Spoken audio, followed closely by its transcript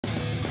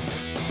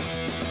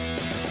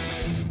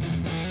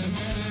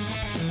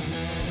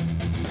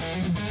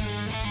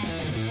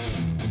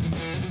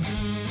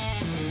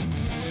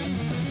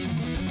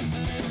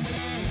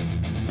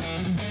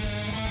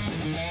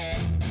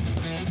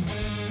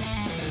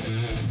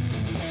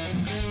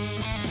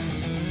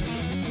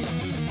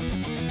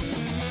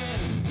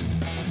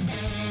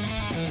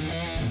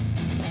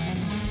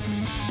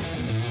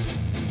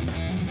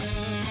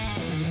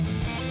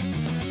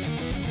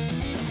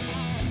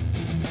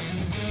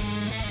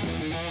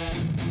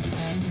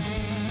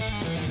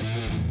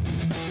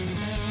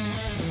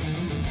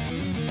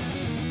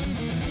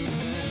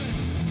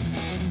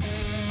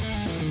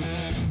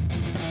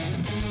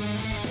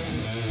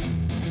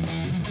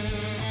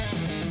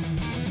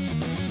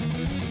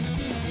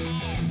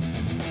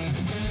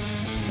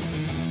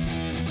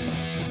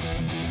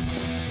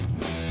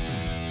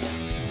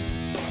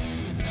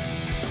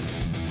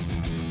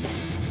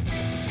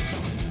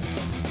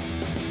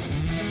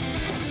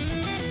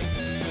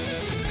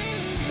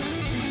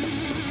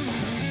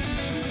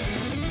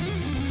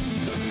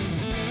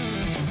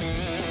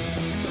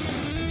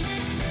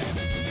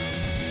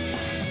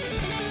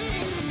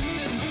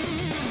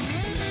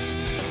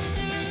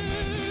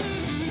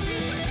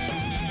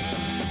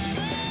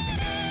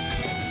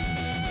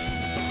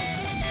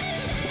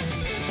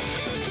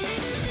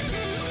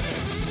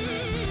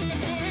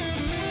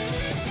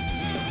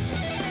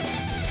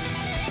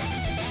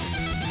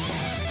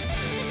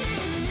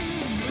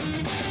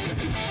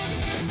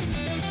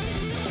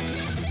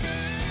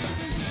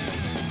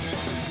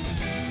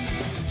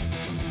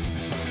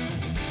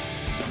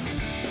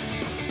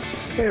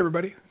Hey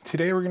everybody,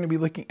 today we're going to be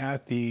looking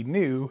at the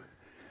new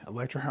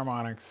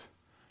Electro-Harmonix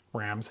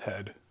Ram's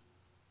Head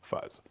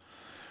fuzz.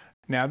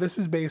 Now this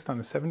is based on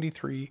the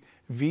 73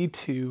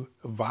 V2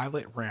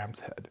 Violet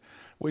Ram's Head,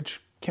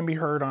 which can be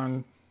heard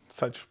on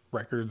such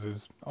records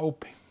as, oh,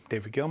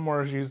 David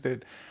Gilmour has used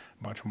it,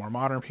 a bunch of more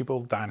modern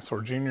people,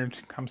 Dinosaur Jr.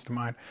 comes to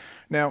mind.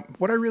 Now,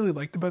 what I really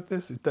liked about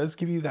this, it does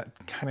give you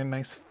that kind of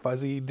nice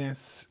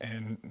fuzziness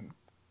and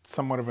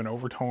somewhat of an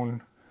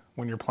overtone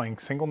when you're playing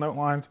single note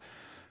lines.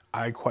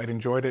 I quite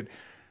enjoyed it.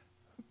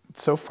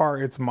 So far,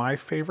 it's my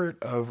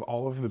favorite of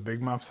all of the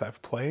big muffs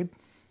I've played.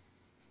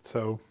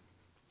 So,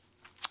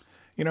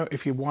 you know,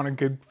 if you want a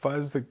good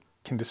fuzz that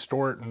can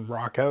distort and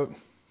rock out,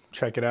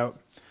 check it out.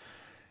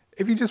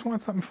 If you just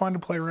want something fun to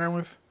play around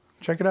with,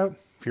 check it out.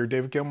 If you're a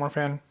David Gilmour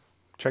fan,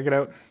 check it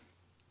out.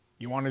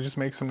 You want to just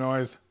make some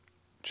noise,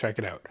 check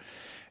it out.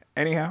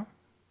 Anyhow,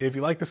 if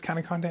you like this kind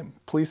of content,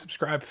 please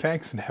subscribe.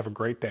 Thanks, and have a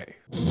great day.